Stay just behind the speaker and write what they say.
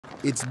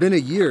It's been a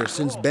year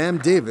since Bam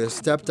Davis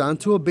stepped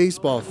onto a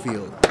baseball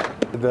field.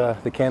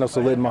 The candle's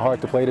still lit in my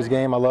heart to play this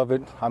game. I love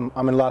it. I'm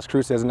in Las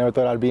Cruces. I never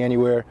thought I'd be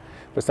anywhere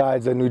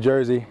besides New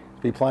Jersey,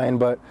 be playing,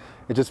 but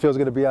it just feels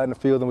good to be out in the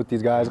field and with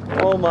these guys.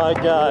 Oh my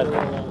God.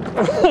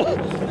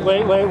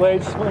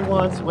 wait, swing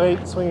once,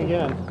 wait, swing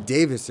again.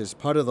 Davis is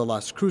part of the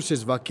Las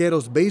Cruces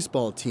Vaqueros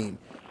baseball team.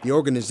 The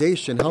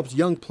organization helps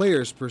young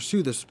players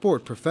pursue the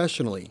sport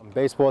professionally.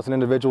 Baseball is an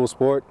individual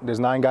sport. There's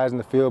 9 guys in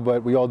the field,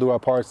 but we all do our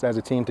parts as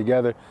a team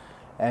together.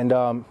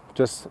 And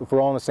just if we're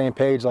all on the same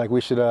page, like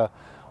we should,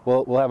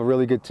 we'll have a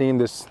really good team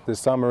this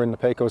summer in the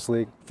Pecos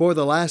League. For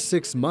the last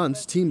 6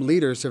 months, team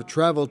leaders have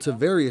traveled to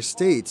various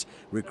states,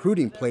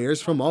 recruiting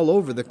players from all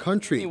over the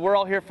country. We're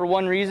all here for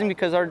one reason,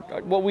 because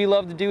what we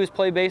love to do is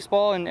play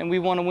baseball, and we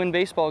want to win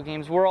baseball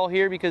games. We're all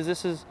here because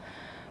this is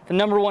the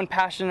 #1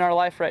 passion in our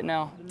life right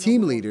now.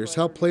 Team leaders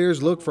help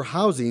players look for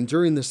housing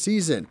during the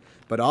season,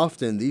 but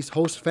often these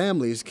host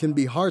families can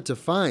be hard to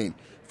find,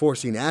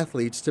 forcing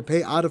athletes to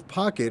pay out of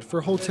pocket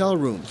for hotel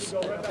rooms.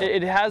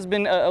 It has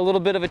been a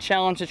little bit of a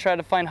challenge to try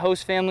to find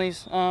host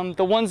families.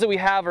 The ones that we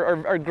have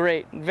are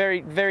great,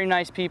 very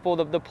nice people.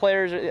 The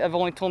players have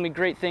only told me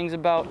great things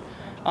about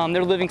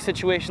their living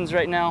situations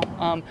right now.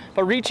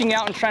 But reaching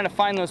out and trying to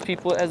find those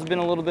people has been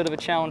a little bit of a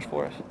challenge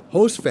for us.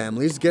 Host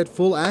families get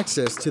full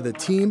access to the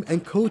team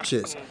and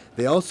coaches.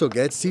 They also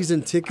get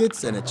season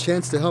tickets and a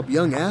chance to help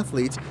young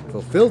athletes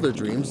fulfill their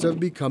dreams of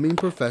becoming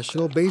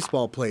professional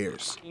baseball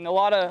players. A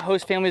lot of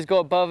host families go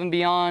above and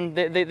beyond.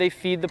 They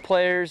feed the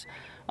players.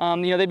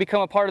 They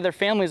become a part of their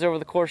families over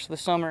the course of the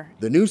summer.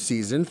 The new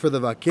season for the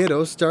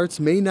Vaqueros starts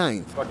May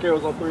 9th.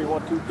 Vaqueros on 3,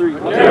 1, 2, 3.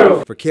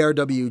 For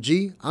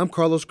KRWG, I'm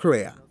Carlos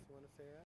Correa.